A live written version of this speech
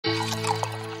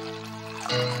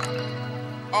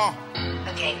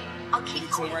Okay, I'll keep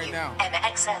calling right you now.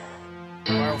 mxm.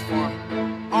 Viral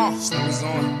farm. Slippers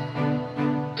on.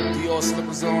 Dior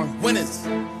slippers on. Winners.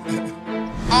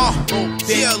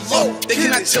 Yeah, look, they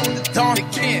cannot chill with the dawn. They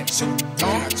can't chill with the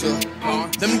dawn.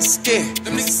 Them niggas scared.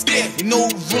 Them niggas scared. You know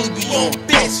who really be on,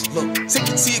 bitch. Look, take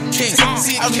it to your king.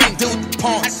 I can't deal with the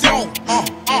pawns. I don't.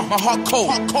 My heart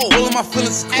cold. All of my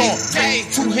feelings is gone.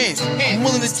 2 hands. I'm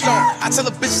willing to jump. I tell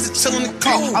the bitches to chill in the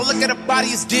car. I look at her body,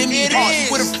 it's damn me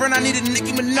hard. With a friend, I need a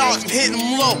Nicki Minaj. I'm hitting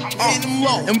them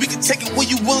low. And we can take it where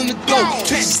you willing to go.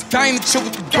 Bitches dying to chill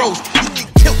with the bros. You get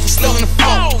killed for stealing the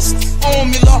phone.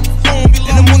 Formula.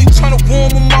 And I'm only trying to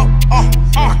warm them up.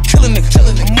 I'm killing it.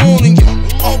 I'm owning you.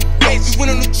 We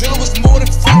went on the drill, it was more than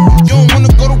fun. You don't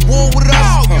wanna go to war with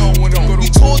us. We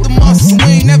told them us, we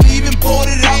ain't never even bought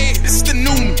it up. It's the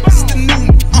new me.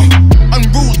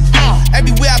 Unruly.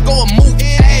 Everywhere I go, I move.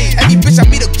 Every bitch I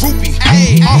meet a groupie.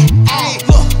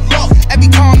 Look, every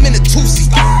time I'm in a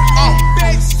two-seat.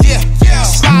 Yeah,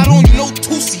 slide on you, no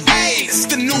two-seat. It's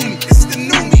the new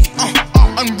me.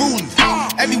 Unruly.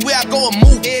 Everywhere I go, I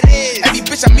move. Every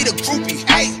bitch I meet a groupie.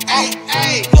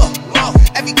 Look,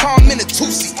 every time I'm in a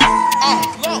two-seat.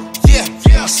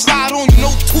 Yeah, slide on you, no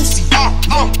two-seat.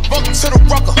 Welcome to the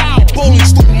rucker. Bowling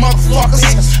stupid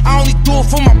motherfuckers. I only do it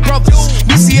for my brothers.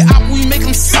 We see it out, we make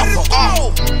them suffer.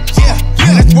 Yeah,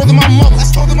 that's word of my mother.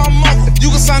 You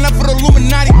can sign up for the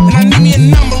Illuminati, and I need me a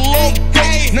number low.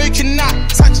 No, you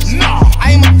cannot touch it.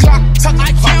 I am a clock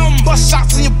tucker. Bust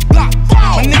shots in your block.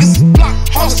 My niggas is block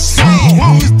huggers.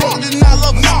 We they not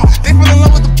love us. They fall in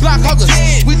love with the block huggers.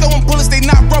 We throwing bullets, they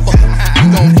not rubber.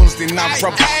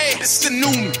 It's the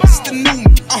new me.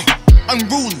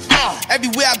 Unruly.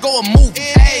 Everywhere I go, I move.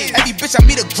 Every bitch I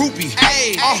meet a groupie.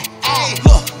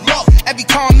 Look, every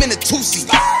time I'm in a two-seat.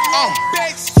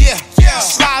 Yeah,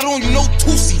 slide on you, no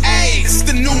two-seat. It's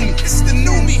the new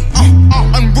me.